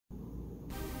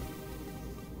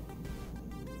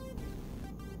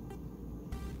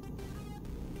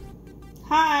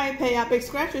Hi, Payout Big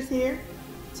Scratchers here.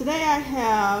 Today I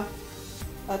have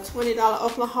a $20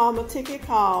 Oklahoma ticket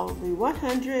called the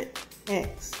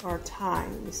 100X or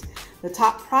times. The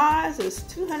top prize is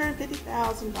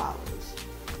 $250,000.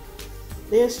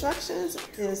 The instructions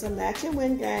is a match and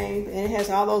win game, and it has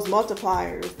all those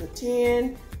multipliers, the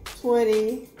 10,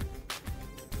 20,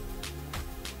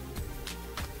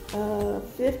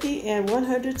 50, and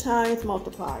 100 times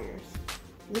multipliers.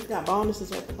 It's got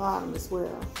bonuses at the bottom as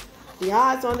well. The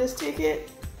odds on this ticket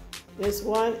is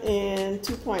 1 in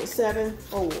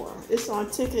 2.74. It's on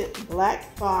ticket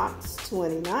Black Box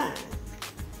 29.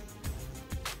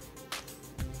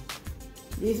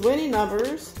 These winning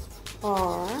numbers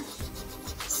are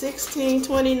 16,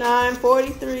 29,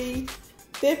 43,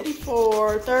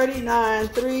 54, 39,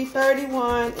 3,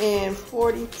 31, and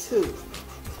 42.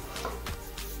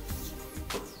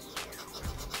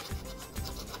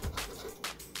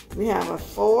 We have a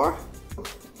 4,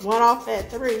 1 off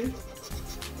at 3,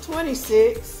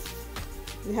 26.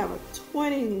 We have a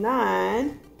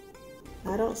 29.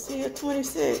 I don't see a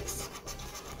 26.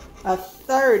 A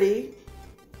 30.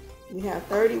 We have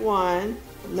 31.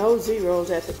 No zeros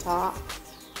at the top.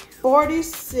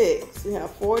 46. We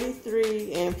have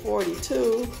 43 and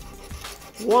 42.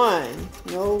 1.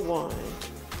 No 1.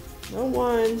 No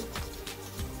 1.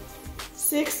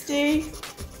 60.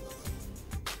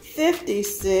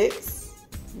 56.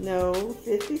 No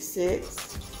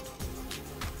 56.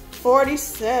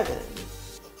 47.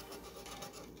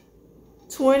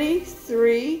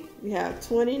 23. We have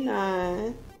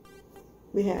 29.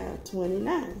 We have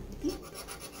 29.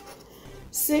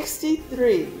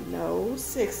 63. No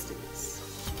 60s.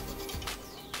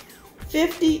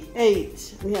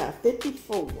 58. We have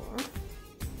 54.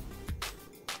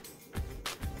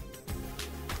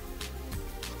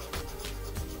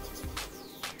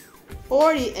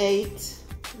 48.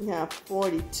 We have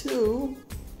 42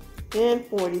 and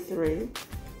 43.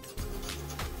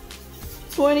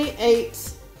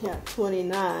 28. We have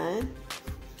 29.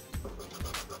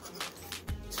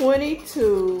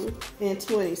 22 and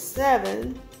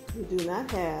 27. We do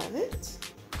not have it.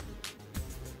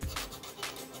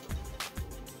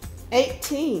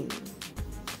 18.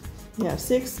 We have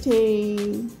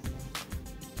 16.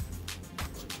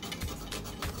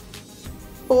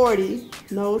 40.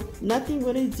 No, nothing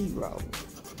with a 0.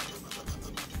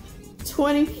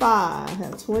 25.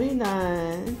 Have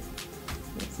 29.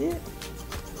 That's it.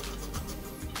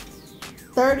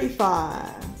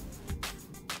 35.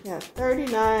 Yeah,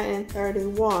 39 and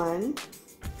 31.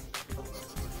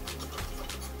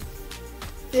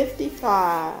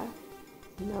 55.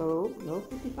 No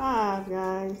 55,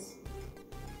 guys.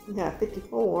 We have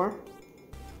 54.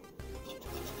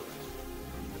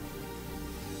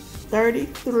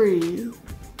 33.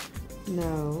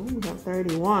 No, we have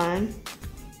 31.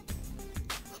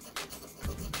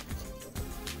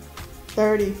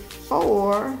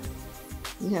 34.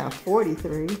 We have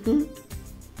 43.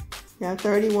 We have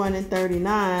 31 and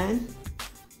 39.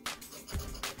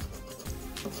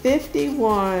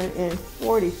 51 and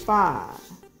 45.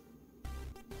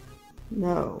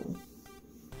 No.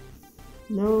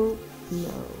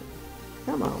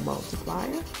 Come on,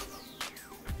 multiplier.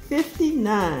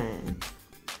 59.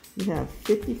 We have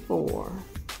 54.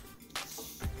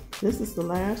 This is the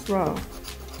last row.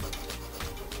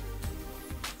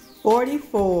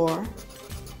 44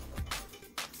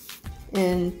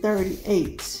 and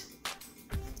 38.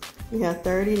 We have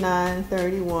 39,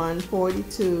 31,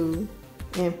 42,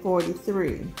 and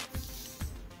 43.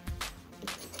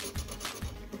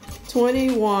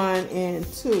 21 and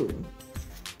 2.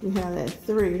 We have that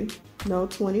 3. No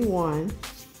 21.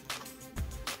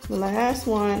 The last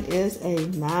one is a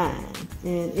 9,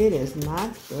 and it is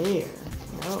not there.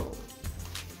 No,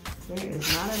 there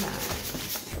is not a 9.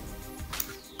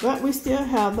 But we still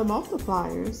have the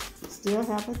multipliers, still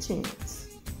have a chance.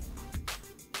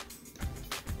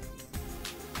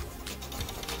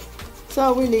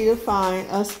 So we need to find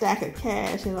a stack of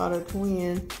cash in order to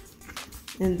win,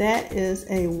 and that is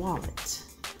a wallet.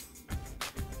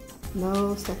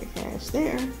 No stack of cash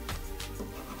there.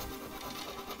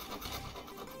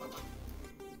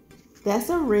 That's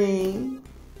a ring,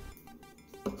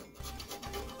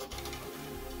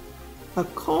 a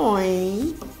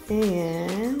coin,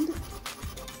 and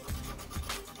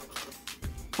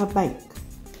a bank.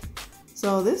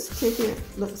 So this ticket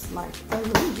looks like a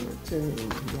loser to me,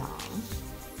 y'all.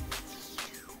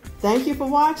 Thank you for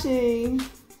watching.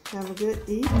 Have a good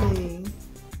evening.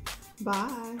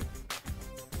 Bye.